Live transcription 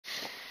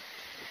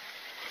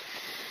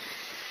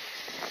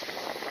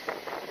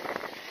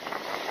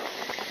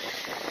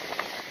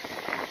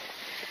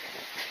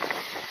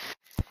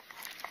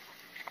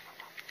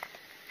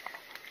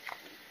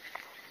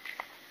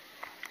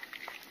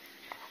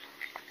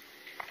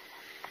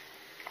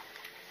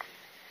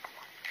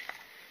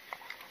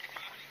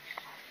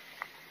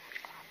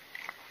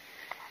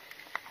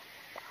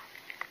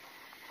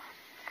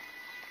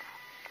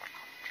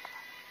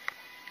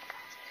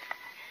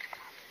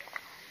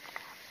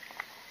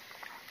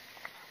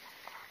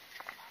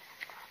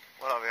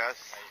up, guys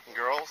and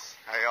girls?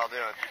 How y'all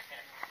doing?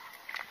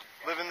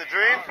 Living the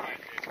dream?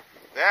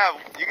 Yeah,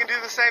 you can do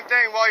the same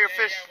thing while you're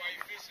fishing.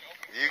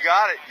 You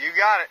got it. You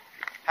got it.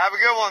 Have a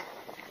good one.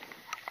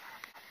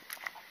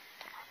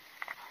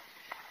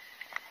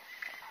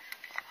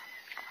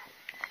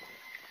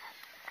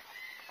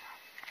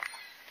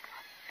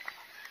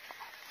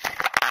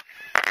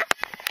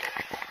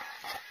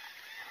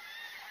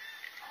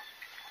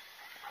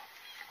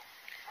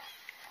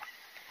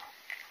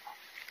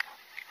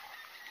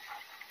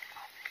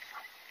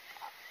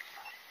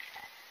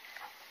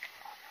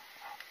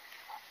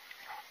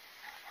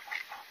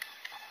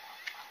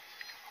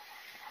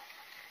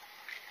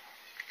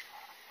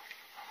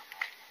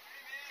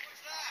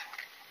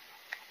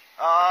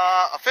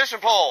 A fishing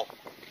pole. What's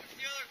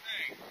the other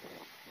thing?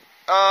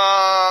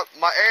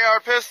 My AR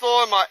pistol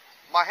and my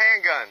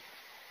handgun. Alright.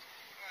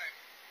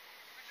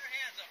 Put your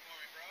hands up for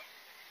me, bro.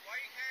 Why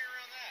are you carrying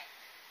around that?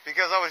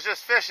 Because I was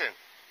just fishing.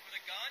 With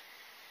a gun?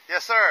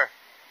 Yes, sir.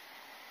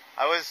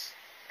 I was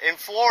in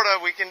Florida.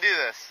 We can do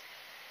this.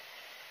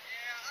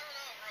 Yeah, I don't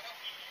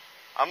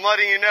know, bro. I'm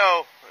letting you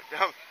know.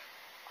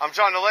 I'm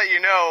trying to let you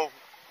know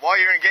while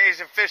you're engaged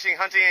in fishing,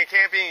 hunting, and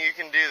camping, you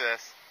can do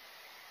this.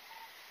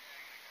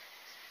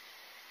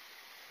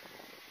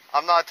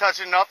 I'm not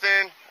touching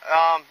nothing.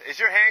 Is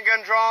your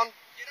handgun drawn?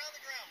 Get on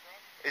the ground,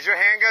 bro. Is your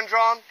handgun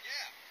drawn?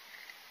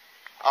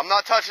 Yeah. I'm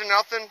not touching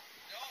nothing. Don't.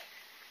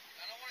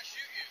 I don't want to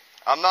shoot you.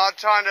 I'm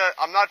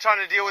not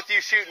trying to deal with you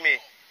shooting me.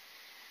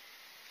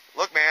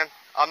 Look, man,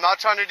 I'm not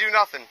trying to do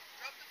nothing.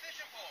 Drop the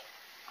fishing pole.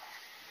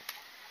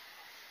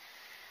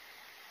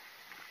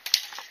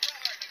 All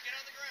right, now get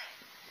on the ground.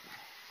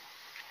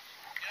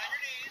 Get on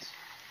your knees.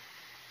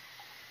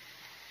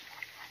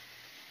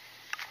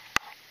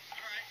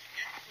 All right,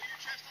 put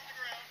your chest on the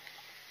ground.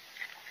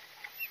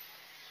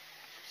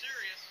 I'm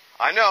serious.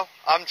 I know.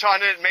 I'm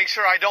trying to make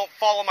sure I don't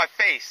fall on my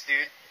face, dude.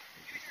 Use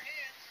your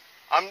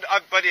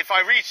hands. But if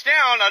I reach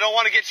down, I don't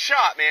want to get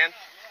shot, man.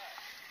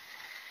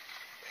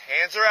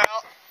 Hands are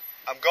out.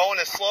 I'm going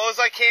as slow as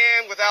I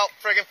can without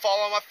friggin'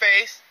 falling on my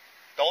face.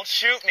 Don't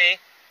shoot me.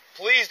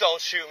 Please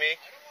don't shoot me. I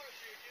don't want to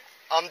shoot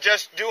you. I'm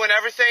just doing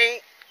everything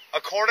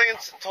according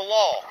to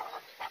law.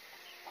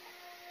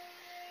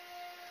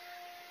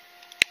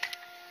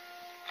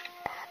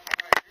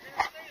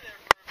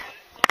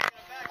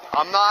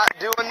 I'm not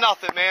doing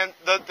nothing, man.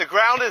 The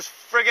ground is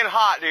friggin'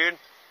 hot, dude.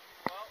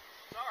 Well,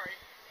 sorry.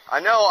 I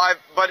know,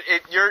 but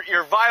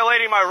you're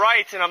violating my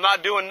rights, and I'm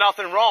not doing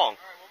nothing wrong. All right,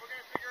 well, we're going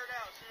to figure it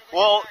out as soon as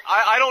Well, get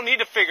back. I don't need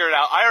to figure it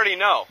out. I already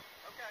know.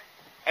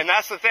 Okay. And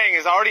that's the thing,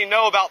 is I already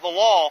know about the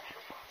law.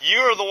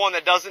 You're the one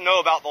that doesn't know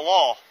about the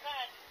law.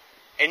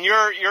 And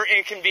you're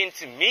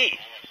inconveniencing me.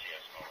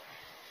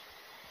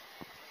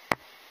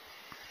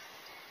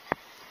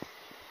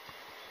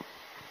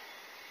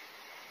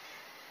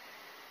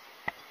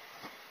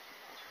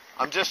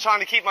 I'm just trying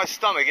to keep my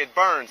stomach. It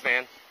burns,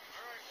 man. All right,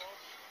 well,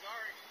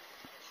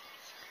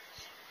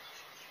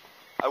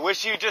 sorry. I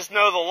wish you just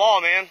know the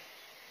law, man.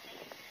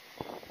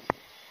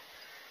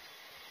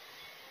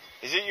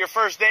 Is it your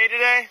first day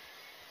today?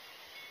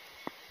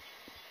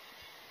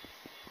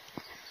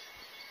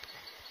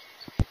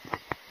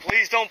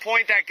 Please don't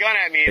point that gun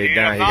at me, dude.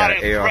 I'm not a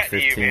threat to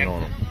you, man.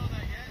 on him.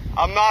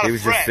 I'm not He a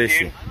was threat, just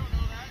fishing. dude.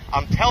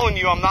 I'm telling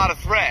you, I'm not a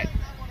threat.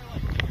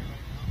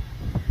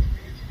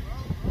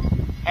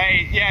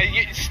 Hey, yeah,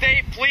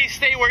 please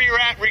stay where you're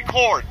at.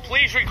 Record.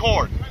 Please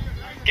record.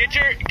 Get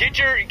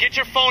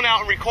your phone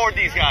out and record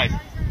these guys.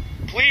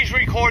 Please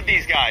record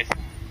these guys.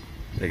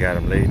 They got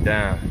him laid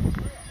down.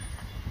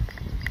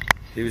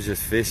 He was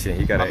just fishing.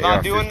 He got an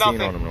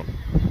AR-15 on him.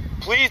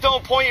 Please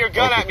don't point your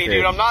gun at me,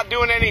 dude. I'm not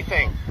doing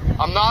anything.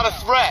 I'm not a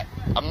threat.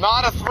 I'm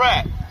not a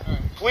threat.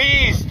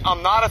 Please,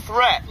 I'm not a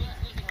threat.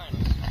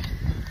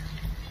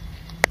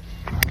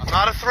 I'm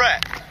not a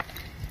threat.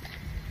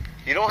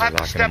 You don't have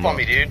to step on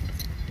me, dude.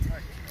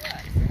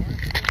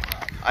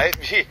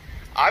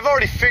 I've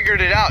already figured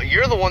it out.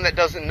 You're the one that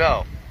doesn't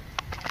know.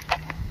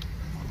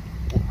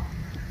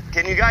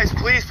 Can you guys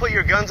please put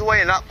your guns away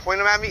and not point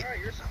them at me? All right,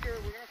 you're secure. We're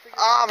going to figure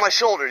Ah, my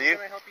shoulder, dude. We're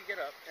going to help you get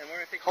up, and we're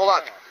going to take Hold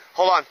on.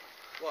 Hold on.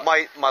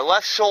 What? My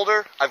left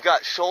shoulder, I've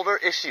got shoulder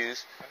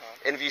issues,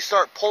 and if you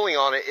start pulling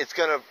on it, it's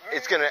gonna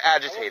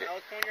agitate it. I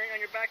was pointing on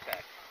your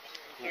backpack.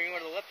 So you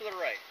want to the left or the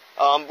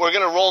right? We're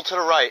gonna roll to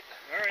the right.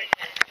 All right.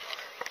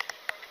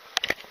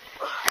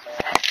 All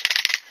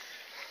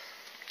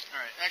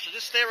right. Actually,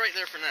 just stay right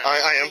there for now.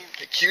 I am.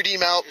 QD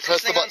mount. Is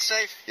Press this the thing button.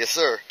 unsafe? Yes,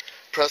 sir.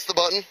 Press the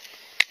button.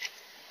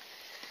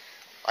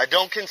 I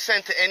don't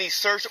consent to any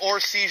search or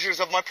seizures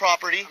of my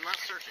property. I'm not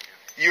searching it.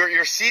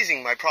 You're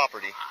seizing my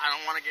property. I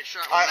don't want to get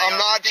shot. I'm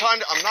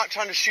not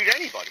trying to shoot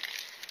anybody.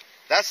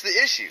 That's the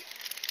issue.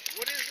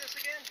 What is this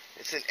again?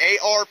 It's an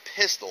AR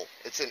pistol.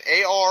 It's an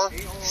AR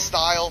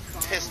style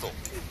pistol.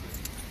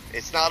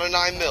 It's not a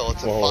 9mm.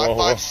 It's a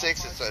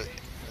 5.56. It's a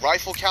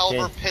rifle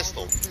caliber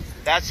pistol.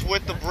 That's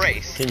with the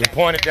brace. Can you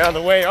point it down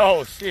the way?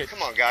 Oh, shit.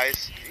 Come on,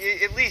 guys.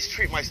 At least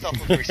treat my stuff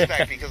with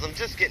respect because I'm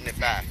just getting it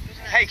back.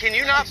 Hey, can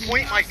you not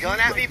point my gun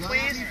at me,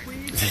 please?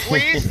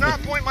 Please,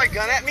 not point my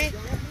gun at me?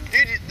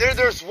 Dude,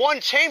 There's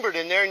one chambered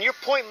in there, and you're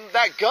pointing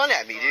that gun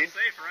at me, dude. It's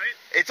safe, right?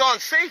 It's on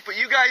safe, but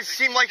you guys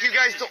seem like you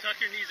guys don't. Tuck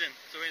your knees in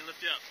so we can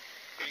lift you up.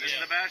 Is this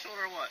the back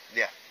shoulder or what?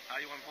 Yeah. How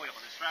do you want to pull you?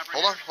 Just strap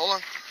right Hold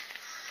on.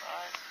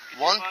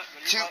 All right. 1,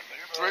 2,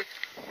 3.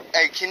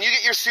 Hey, can you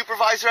get your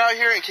supervisor out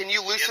here, and can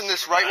you loosen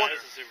this right one?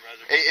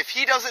 Hey, if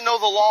he doesn't know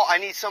the law, I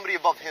need somebody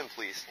above him,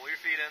 please. Pull your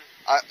feet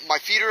in. My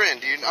feet are in,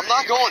 dude. I'm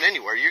not going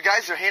anywhere. You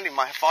guys are handing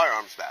my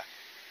firearms back.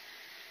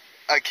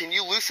 Can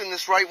you loosen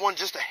this right one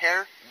just a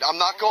hair? I'm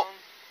not going.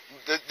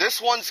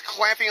 This one's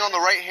clamping on the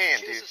right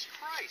hand, dude. Jesus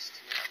Christ.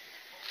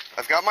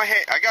 I've got my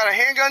hand. I got a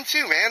handgun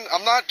too, man.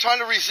 I'm not trying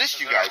to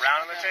resist you guys.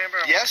 Round in the chamber?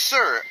 Yes,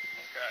 sir.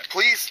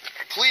 Okay.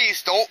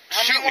 Please don't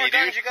shoot me, dude. How many more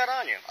guns you got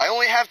on you? I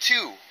only have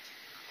 2.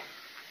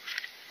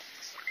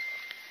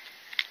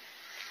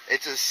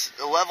 It's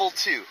a level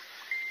 2.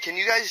 Can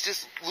you guys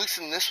just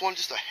loosen this one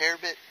just a hair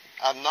bit?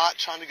 I'm not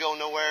trying to go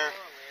nowhere.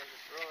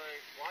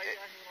 Why are you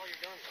having all your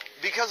guns on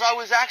you? Because I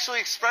was actually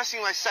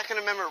expressing my Second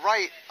Amendment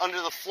right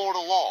under the Florida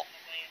law.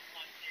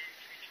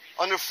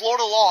 Under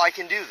Florida law, I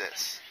can do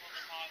this.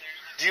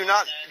 Do you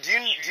know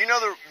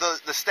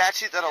the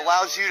statute that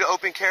allows you to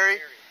open carry?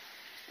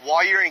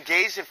 While you're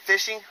engaged in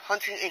fishing,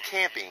 hunting, and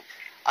camping,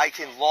 I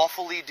can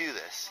lawfully do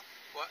this.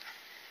 What?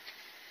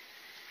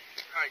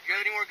 Alright, do you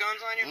have any more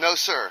guns on you? No,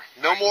 sir.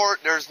 No more.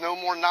 There's no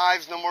more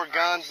knives, no more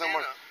guns, no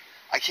more. Up.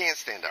 I can't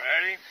stand up.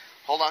 Ready?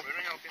 Hold on. We're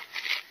gonna help you.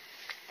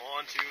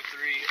 1, 2,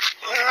 3.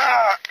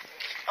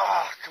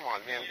 Come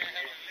on, man.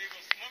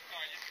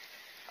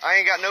 I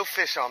ain't got no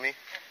fish on me.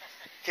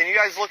 Can you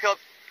guys look up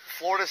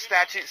Florida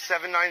Statute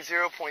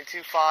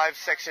 790.25,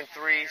 Section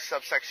 3,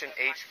 Subsection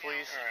H,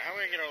 please? Alright, how are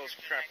we gonna get all this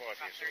crap off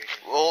you so we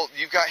can... Well,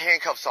 you've got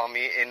handcuffs on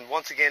me, and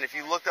once again, if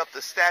you looked up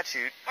the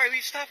statute... Alright, will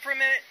you stop for a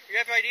minute? You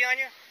have ID on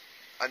you?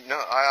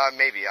 No,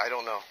 maybe. I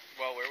don't know.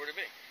 Well, where would it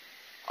be?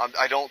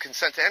 I don't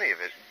consent to any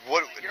of it.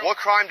 What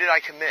crime did I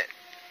commit?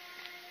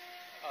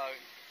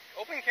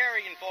 Open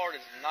carry in Florida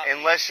is not...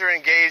 Unless you're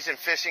engaged in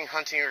fishing,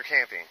 hunting, or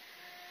camping.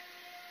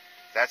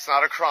 That's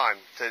not a crime.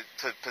 To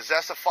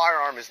possess a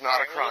firearm is not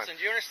a crime. Well, listen,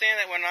 do you understand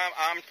that when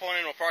I'm pulling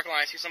into a parking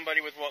lot, I see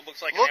somebody with what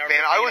looks like Look, an AR-15,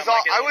 man, I was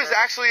nervous.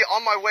 actually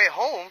on my way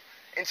home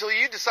until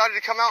you decided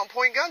to come out and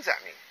point guns at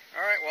me.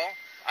 Alright, well,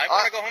 I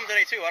want to go home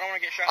today, too. I don't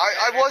want to get shot.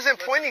 I wasn't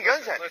pointing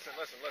guns at you.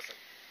 Listen.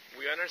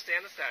 We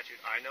understand the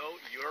statute. I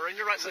know you're in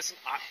your right. Listen.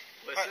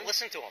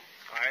 Listen to him.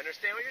 I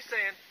understand what you're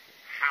saying.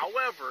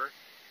 However,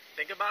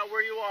 think about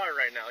where you are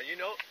right now. You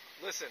know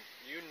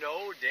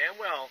damn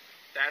well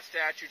that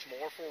statute's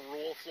more for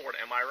rural Florida.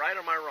 Am I right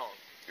or am I wrong?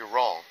 You're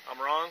wrong. I'm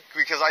wrong?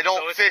 Because I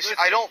don't fish. Listen.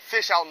 I don't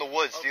fish out in the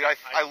woods, Okay, dude.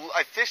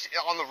 I fish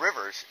on the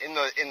rivers in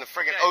the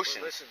friggin' Okay,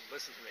 ocean. Listen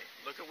to me.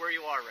 Look at where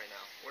you are right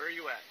now. Where are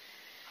you at?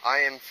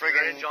 I am You're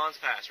friggin' in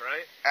John's Pass,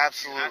 right?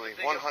 absolutely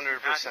 100%.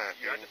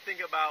 You have to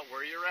think about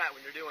where you're at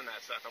when you're doing that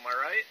stuff. Am I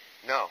right?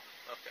 No.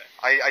 Okay.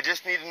 I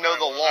just need to know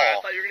the law.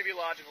 I thought you were going to be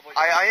logical. But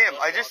I am.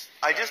 I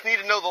just need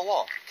to know the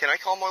law. Can I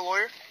call my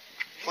lawyer,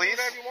 please?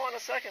 Whatever you want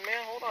in a second,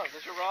 man. Hold on. Is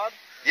this your rod?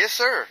 Yes,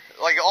 sir.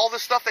 Like all the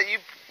stuff that you.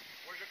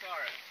 Where's your car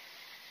at?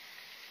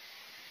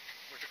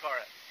 Where's your car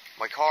at?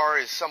 My car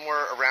is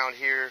somewhere around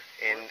here,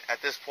 and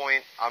at this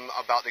point, I'm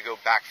about to go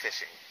back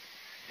fishing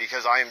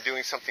because I am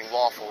doing something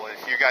lawful. And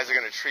if you guys are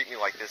going to treat me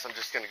like this, I'm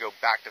just going to go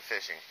back to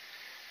fishing.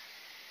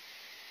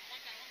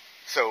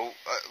 So,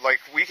 like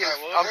we can.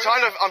 I'm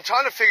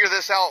trying to figure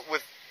this out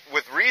with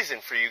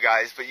reason for you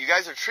guys, but you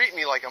guys are treating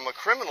me like I'm a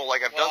criminal,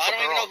 like I've done something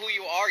wrong. I don't even know who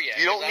you are yet.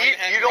 You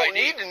don't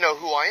need to know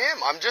who I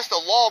am. I'm just a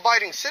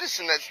law-abiding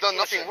citizen that's done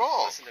nothing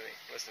wrong. Listen to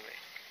me.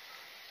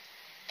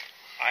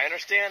 I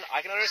understand.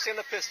 I can understand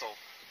the pistol,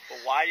 but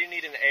why do you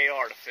need an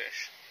AR to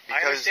fish?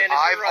 Because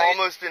I've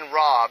almost been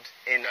robbed,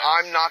 and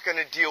I'm not going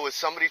to deal with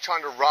somebody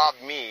trying to rob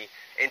me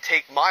and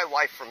take my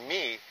life from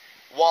me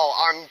while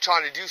I'm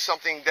trying to do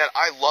something that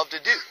I love to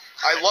do.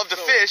 I love to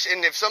fish,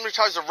 and if somebody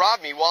tries to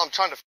rob me while I'm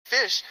trying to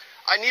fish,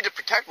 I need to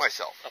protect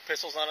myself. A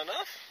pistol's not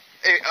enough?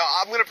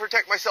 I'm going to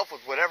protect myself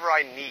with whatever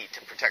I need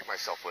to protect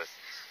myself with.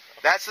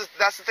 That's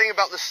the thing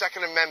about the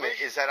Second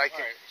Amendment is that I can.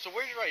 All right, so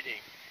where's your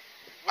ID?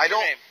 Your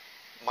name?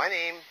 My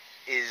name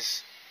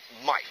is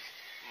Mike,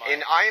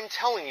 and I am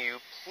telling you,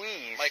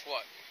 please. Mike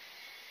what?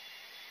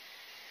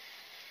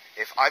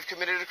 If I've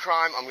committed a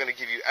crime, I'm going to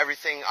give you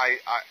everything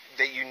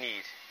that you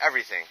need,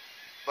 everything.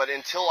 But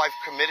until I've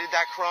committed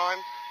that crime,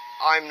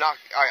 I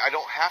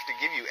don't have to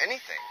give you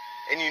anything,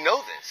 and you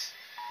know this.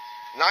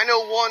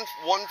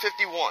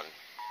 901-151.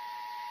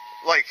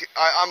 Like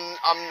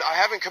I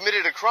haven't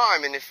committed a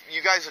crime, and if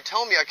you guys are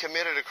telling me I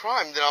committed a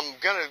crime, then I'm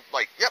gonna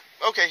yep,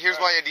 okay, here's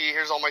my ID,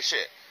 here's all my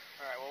shit.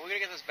 All right, well we're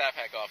gonna get this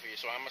backpack off of you,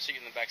 so I'm gonna sit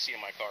you in the back seat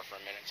of my car for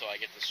a minute until I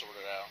get this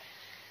sorted out.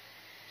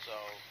 So.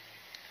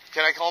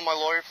 Can I call my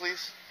lawyer,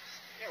 please?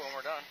 Yeah, when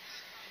we're done.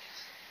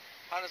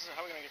 How are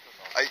we gonna get this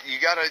off?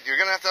 You're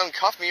gonna have to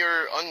uncuff me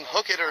or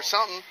unhook it or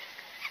something.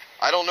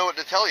 I don't know what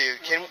to tell you.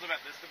 This is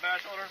the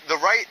back shoulder? The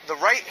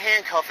right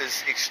handcuff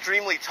is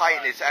extremely tight,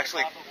 and it's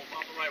actually. We'll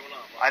pop the right one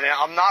up.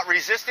 I'm not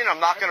resisting. I'm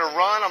not going to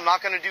run. I'm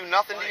not going to do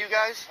nothing to you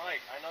guys. Mike,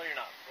 I know you're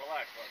not.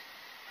 Relax, buddy.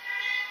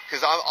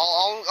 Because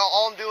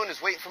all I'm doing is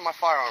waiting for my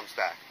firearms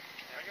back.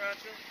 All I got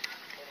you.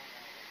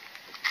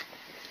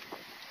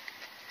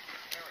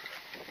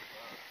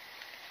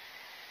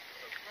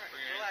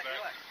 Relax.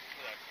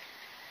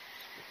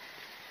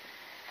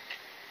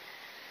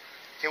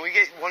 Can we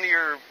get one of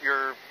your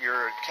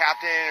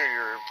captain or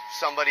your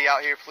somebody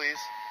out here, please?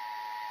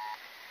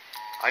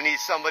 I need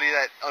somebody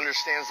that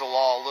understands the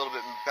law a little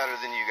bit better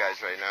than you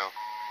guys right now.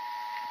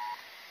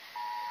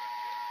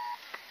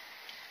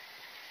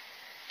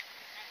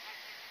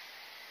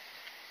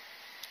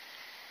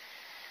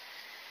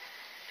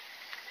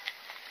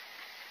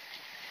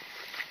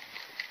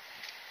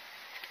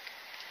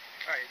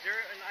 Alright, is there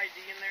an ID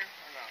in there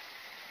or not?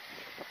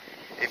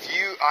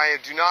 I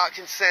do not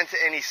consent to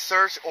any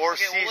search or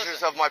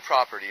seizures of my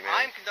property, man.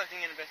 I'm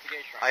conducting an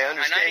investigation I right now,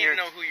 understand. and I need to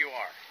know who you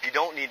are. You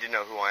don't need to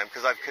know who I am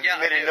because I've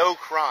committed no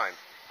crime.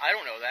 I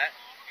don't know that.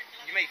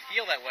 You may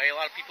feel that way. A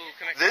lot of people who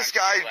commit This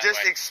guy crimes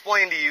just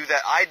explained to you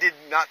that I did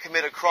not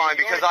commit a crime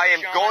because I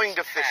am going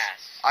to fish.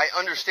 I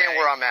understand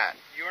where I'm at.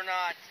 You're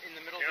not in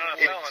the middle of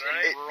the felon,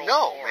 right?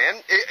 No, man.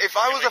 If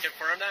I was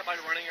confirm that by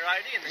running your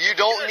ID. And you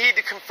don't need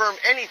to confirm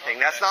anything.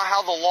 Okay. That's not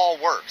how the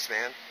law works,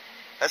 man.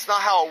 That's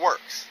not how it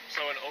works.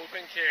 So an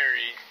open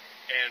carry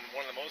and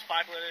one of the most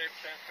populated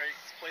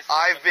places.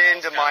 I've been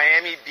to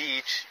Miami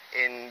Beach,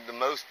 in the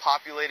most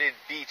populated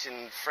beach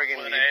in friggin'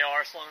 with an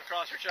AR slung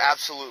across your chest?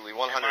 Absolutely,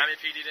 100. And Miami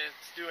PD didn't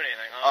do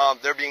anything, huh?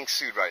 They're being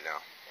sued right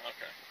now.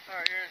 Okay.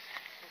 Alright,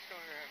 let's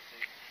go here and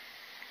see.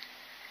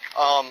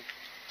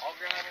 I'll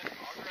grab it.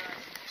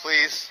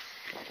 Please.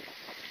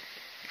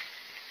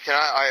 Can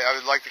I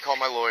would like to call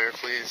my lawyer,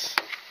 please.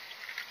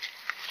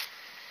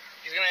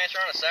 He's gonna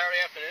answer on a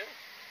Saturday afternoon?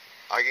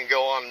 I can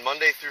go on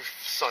Monday through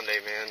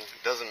Sunday, man.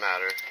 Doesn't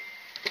matter.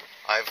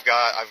 I've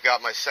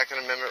got my Second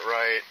Amendment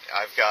right.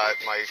 I've got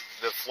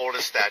the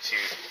Florida statute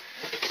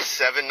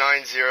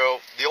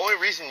 790. The only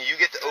reason you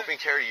get to open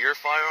carry your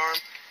firearm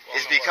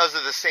is because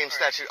of the same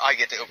statute I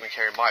get to open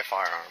carry my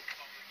firearm.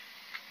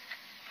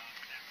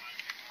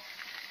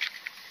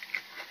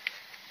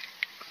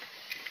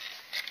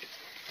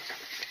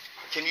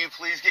 Can you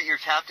please get your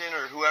captain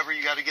or whoever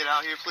you got to get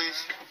out here,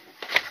 please?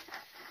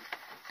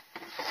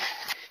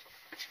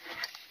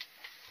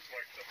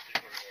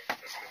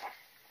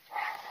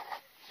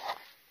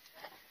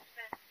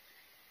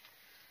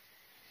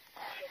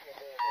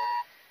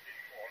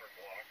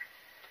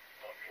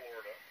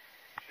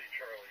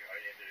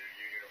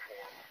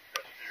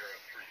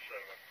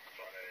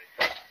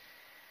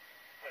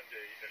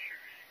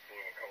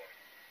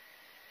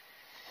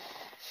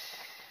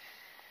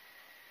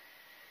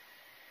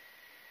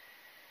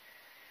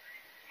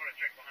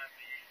 Check behind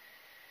the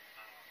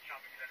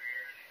shopping center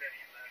here in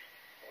Steady Left,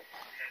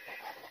 headed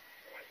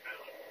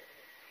westbound,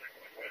 like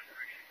westbound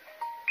direction.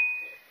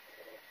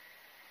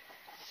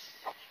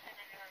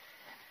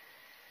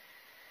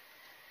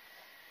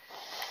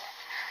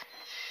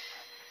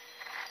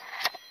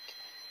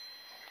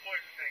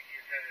 Employees are saying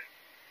he is headed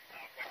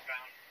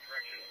westbound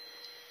direction.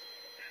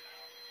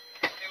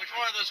 Hey, which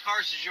one of those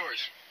cars is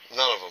yours?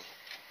 None of them.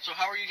 So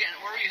where are you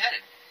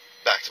headed?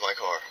 Back to my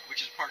car.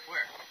 Which is parked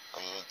where?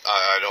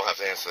 I don't have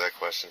to answer that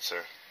question,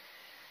 sir.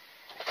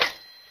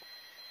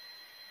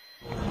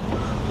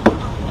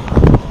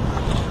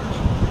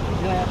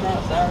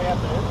 Saturday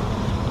afternoon?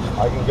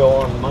 I can go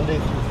on Monday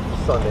through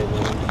Sunday,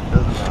 man.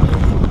 Doesn't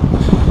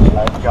matter.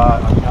 I've got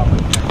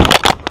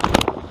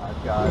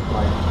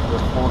the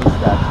Florida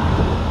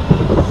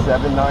statute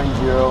 790.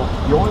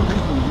 The only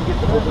reason you get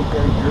to open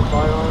carry your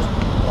firearm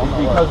is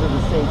because of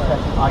the same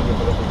statute I get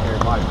to open carry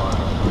my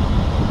firearm.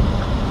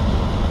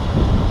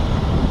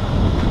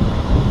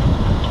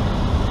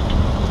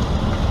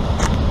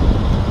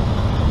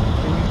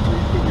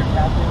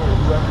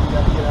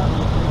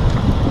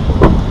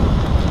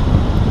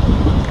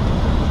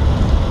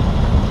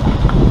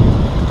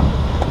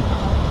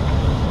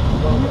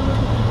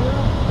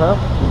 Huh?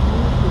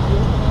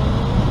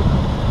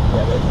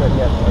 Yeah, they said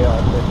yes, they are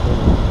 15.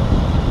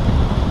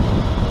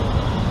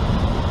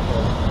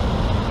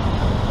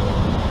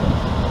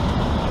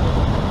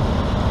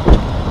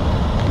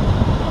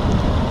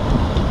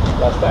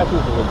 That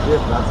statue's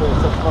legit, not saying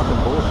it's such fucking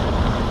bullshit.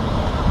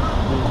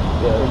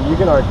 Yeah, and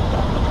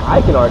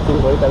I can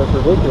articulate that it's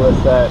ridiculous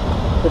that,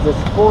 because it's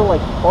for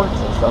like parks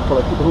and stuff,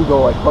 for like people who go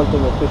like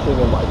hunting and fishing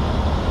in like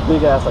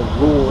big ass like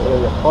rural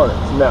area parks.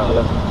 No,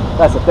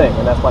 that's the thing,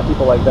 and that's why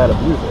people like that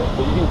abuse it.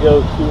 But you can go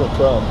to and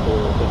from for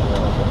fishing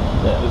and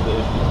hunting. Yeah, is the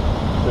issue.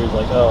 So he's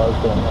like, oh, I was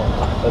going home.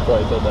 That's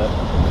why he said that.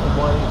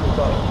 Why did you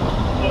talk?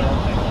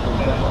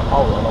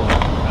 I'll run over.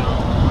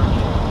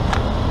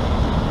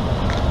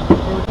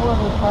 It was one of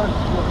those cars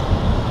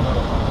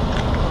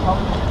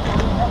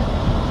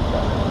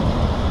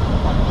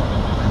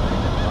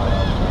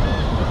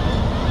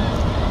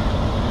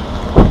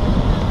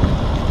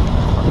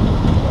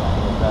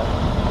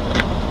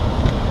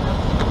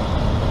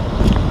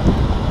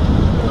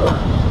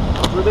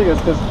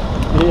ridiculous because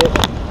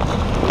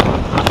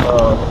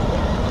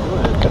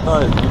it's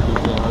not his YouTube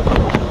channel.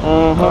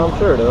 I'm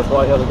sure that's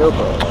why he has a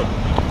GoPro.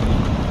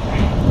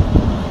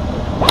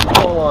 Like,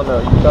 hold on,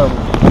 you come,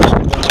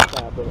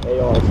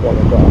 AR swung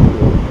across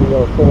you. You go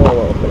full on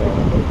open.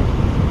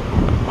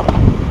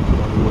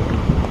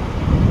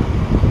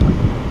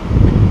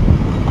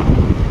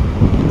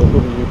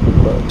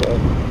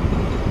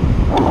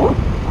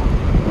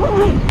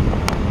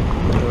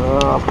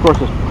 Of course,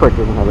 this prick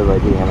doesn't have his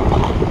ID on him.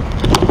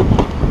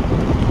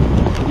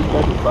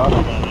 That's his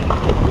problem. He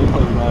looks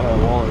like he might have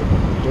a wallet.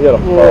 He had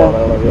a phone. I don't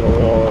know if he had a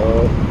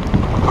wallet.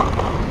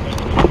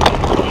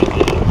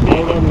 I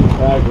don't remember his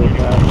bag was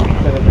that.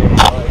 Kind of made it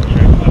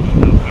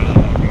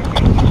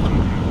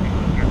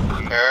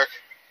Eric?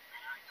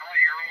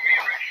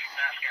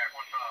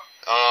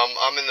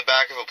 I'm in the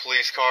back of a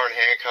police car in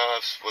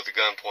handcuffs with a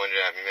gun pointed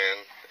at me,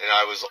 man. And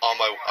I was on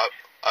my,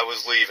 I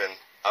was leaving.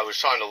 I was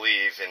trying to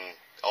leave, and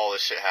all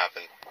this shit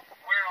happened.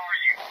 Where are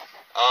you?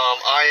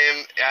 I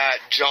am at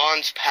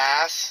Johns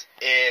Pass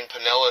in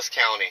Pinellas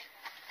County.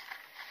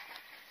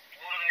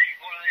 What are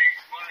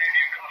they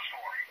doing cuffs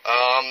for?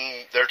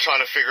 They're trying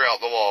to figure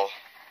out the law.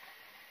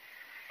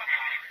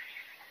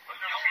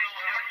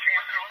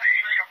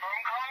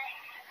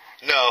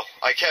 No,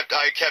 I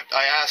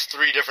asked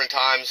 3 different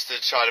times to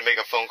try to make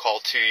a phone call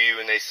to you,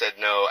 and they said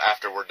no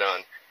after we're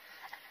done.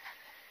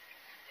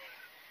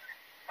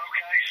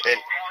 Okay, so And,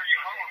 how are you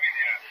calling me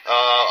then?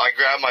 I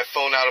grabbed my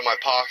phone out of my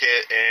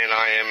pocket, and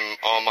I am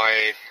on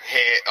my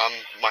hand.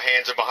 My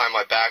hands are behind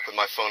my back with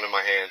my phone in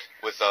my hand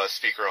with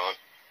speaker on.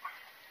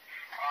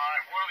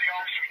 Alright, what are the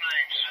officers'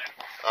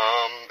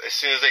 names? As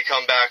soon as they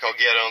come back, I'll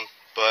get them.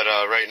 But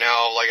right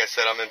now, like I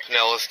said, I'm in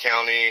Pinellas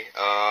County.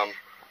 Are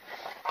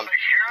they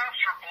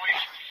sheriffs or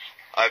police?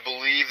 I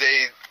believe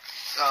they,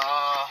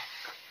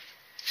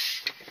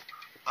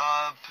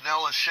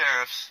 Pinellas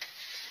Sheriffs.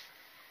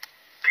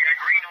 They got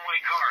green and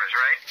white cars,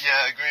 right?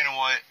 Yeah, green and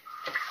white.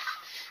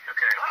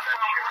 Okay,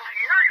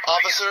 that's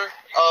Officer,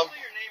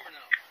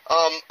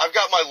 I've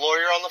got my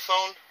lawyer on the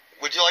phone.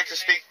 Would you like to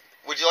speak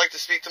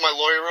to my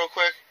lawyer real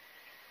quick?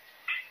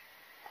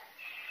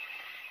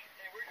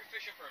 Hey, where's your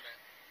fishing permit?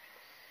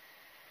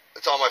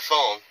 It's on my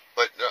phone,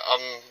 but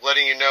I'm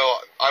letting you know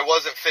I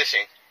wasn't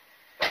fishing.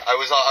 I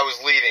was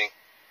leaving.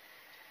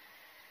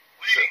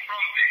 Leaving from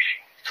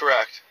fishing.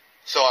 Correct.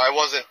 So I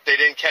wasn't. They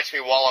didn't catch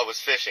me while I was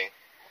fishing.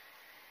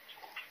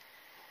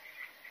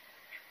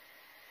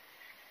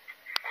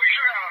 Well, you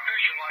should have a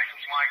fishing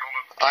license, Michael.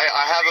 But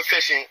I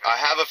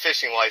have a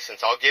fishing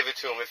license. I'll give it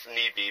to him if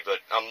need be, but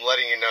I'm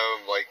letting you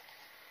know, like.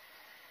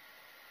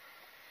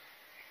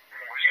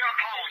 Well, you got a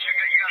pole. You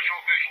got to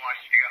show a fishing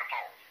license. You got a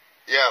pole.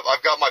 Yeah,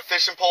 I've got my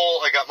fishing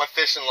pole. I got my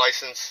fishing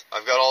license.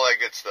 I've got all that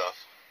good stuff.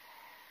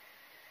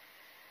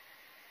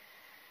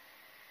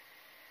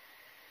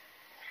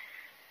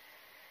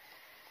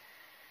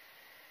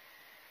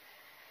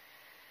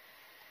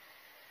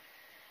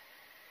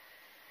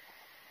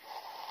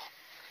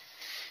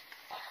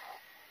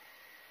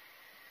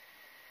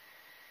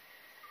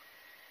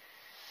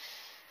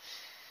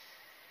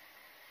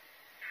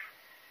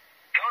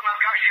 Tell him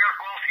I've got Sheriff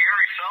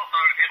Gualtieri's cell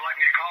phone if he'd like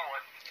me to call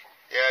it.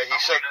 Yeah, I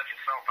believe that's his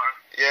cell phone.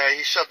 Yeah,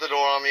 he shut the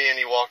door on me and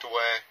he walked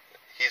away.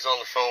 He's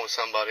on the phone with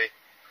somebody.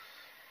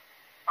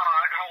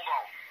 Alright, hold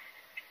on.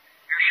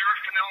 You're Sheriff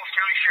Pinellas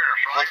County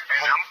Sheriff, right?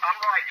 And I'm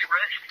right.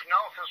 Rich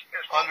Pinellas is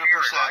Gualtieri,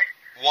 right?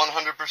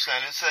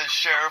 100%. It says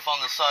sheriff on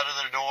the side of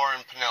the door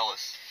in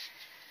Pinellas.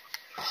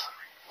 Yeah,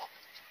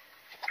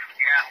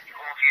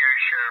 Gualtieri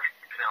Sheriff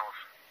Pinellas.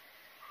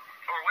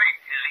 Oh, wait,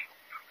 is he?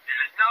 Is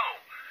it? No.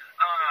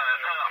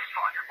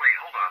 Fuck. Wait,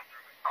 hold on.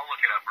 I'll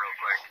look it up real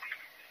quick.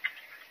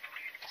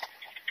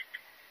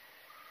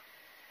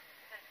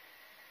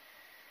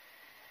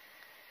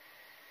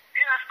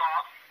 Yeah, that's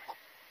Bob.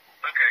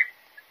 Okay.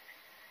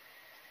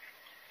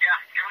 Yeah,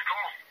 give him a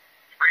call.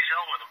 Raise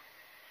hell with him.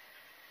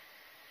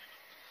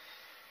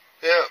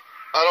 Yeah,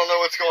 I don't know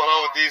what's going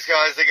on with these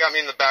guys. They got me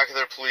in the back of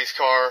their police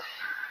car.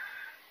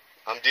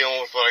 I'm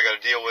dealing with what I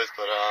got to deal with,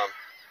 but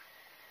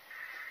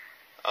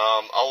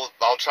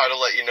I'll try to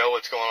let you know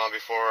what's going on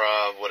before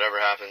whatever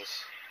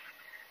happens.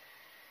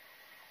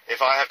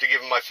 If I have to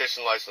give him my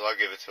fishing license, I'll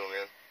give it to him,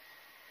 man.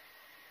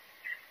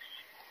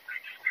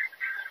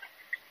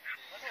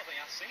 That's nothing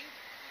I've seen.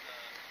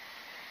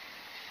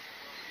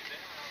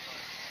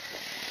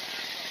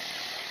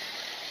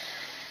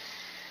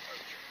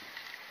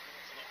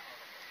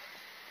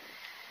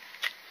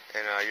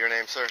 And your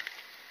name, sir?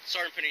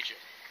 Sergeant Panicia.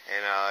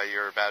 And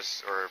your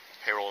badge or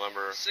payroll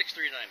number?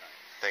 6399.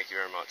 Thank you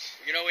very much.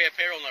 You know we have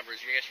payroll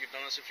numbers. You guys you've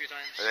done this a few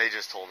times? They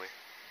just told me.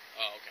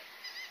 Oh, okay.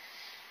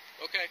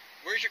 Okay.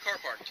 Where's your car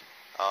parked?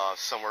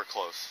 Somewhere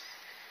close.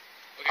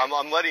 Okay.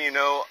 I'm letting you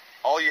know.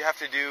 All you have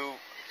to do,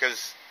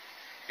 because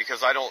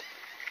I don't,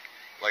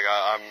 like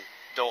I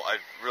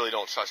really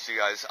don't trust you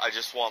guys. I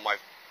just want my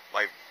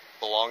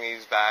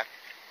belongings back.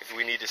 If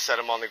we need to set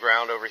them on the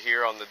ground over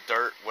here on the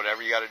dirt,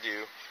 whatever you got to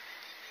do,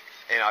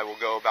 and I will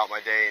go about my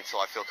day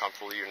until I feel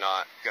comfortable you're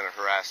not going to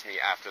harass me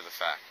after the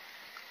fact.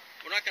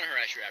 We're not going to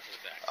harass you after the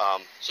fact.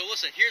 So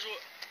listen, here's what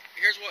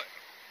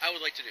I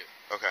would like to do.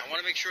 Okay. I want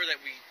to make sure that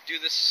we do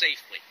this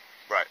safely.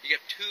 Right. You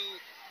have 2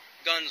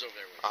 guns over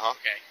there with Uh-huh. you,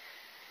 okay?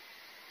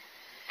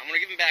 I'm going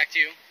to give them back to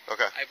you.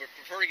 Okay. I would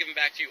prefer to give them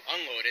back to you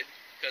unloaded,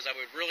 because I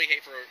would really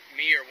hate for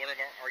me or one of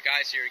our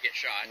guys here to get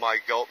shot. My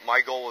goal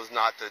was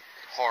not to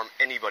harm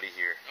anybody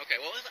here. Okay,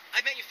 well,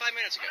 I met you 5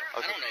 minutes ago.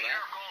 Okay. I don't know that.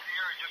 Sheriff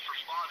Gualtieri just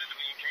responded to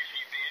me in case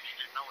he'd be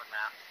interested in knowing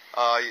that.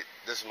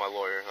 This is my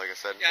lawyer, like I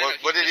said. Yeah, I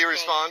know. What did he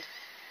just respond?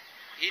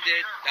 He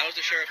did. That was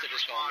the sheriff that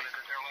just called me.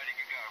 They're letting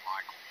you go,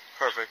 Michael.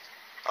 Perfect.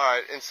 All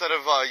right. Instead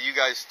of you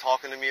guys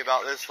talking to me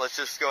about this, let's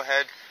just go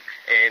ahead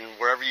and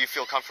wherever you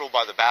feel comfortable,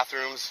 by the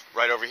bathrooms,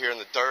 right over here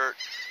in the dirt,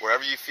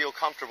 wherever you feel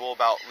comfortable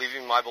about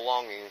leaving my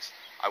belongings,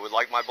 I would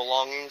like my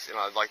belongings, and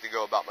I'd like to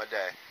go about my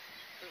day.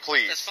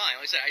 Please. That's fine.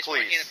 Like I said, I just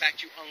want to hand it back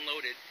to you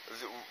unloaded.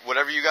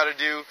 Whatever you got to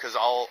do, because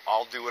I'll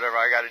do whatever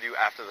I got to do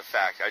after the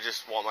fact. I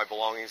just want my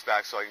belongings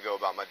back so I can go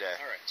about my day.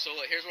 All right. So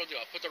here's what I'll do.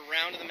 I'll put the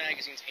round of the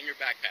magazines in your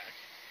backpack.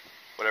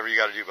 Whatever you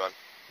got to do, bud.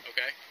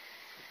 Okay.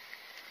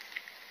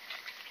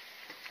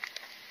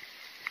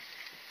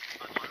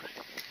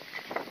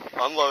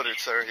 Unloaded,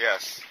 sir.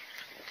 Yes.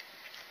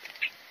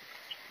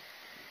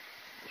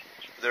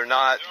 They're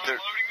not. They're,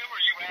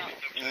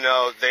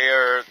 no, they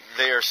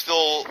are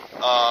still.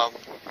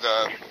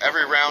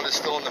 Every round is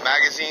still in the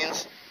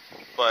magazines,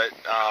 but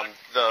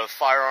the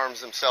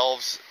firearms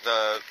themselves,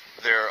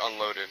 they're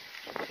unloaded.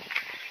 Okay.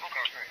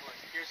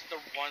 Here's the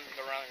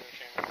round in the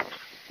chamber.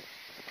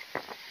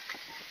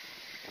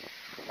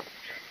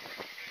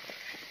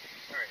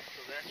 All right.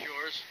 So that's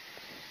yours.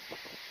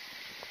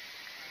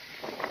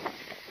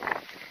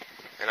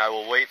 And I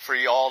will wait for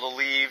y'all to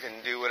leave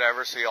and do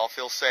whatever so y'all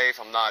feel safe.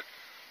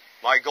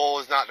 My goal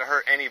is not to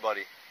hurt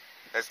anybody.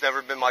 That's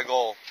never been my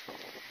goal.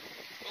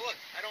 Well, look,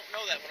 I don't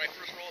know that when I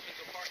first roll up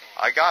into a parking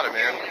lot. I got it,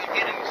 man. I'm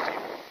getting used to it.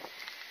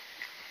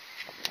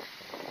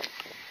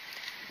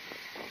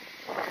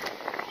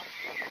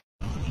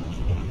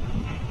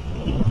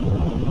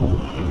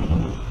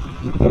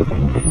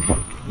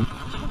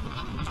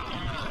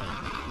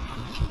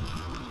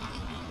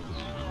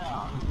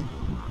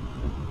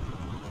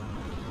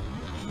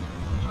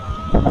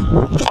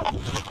 Yeah.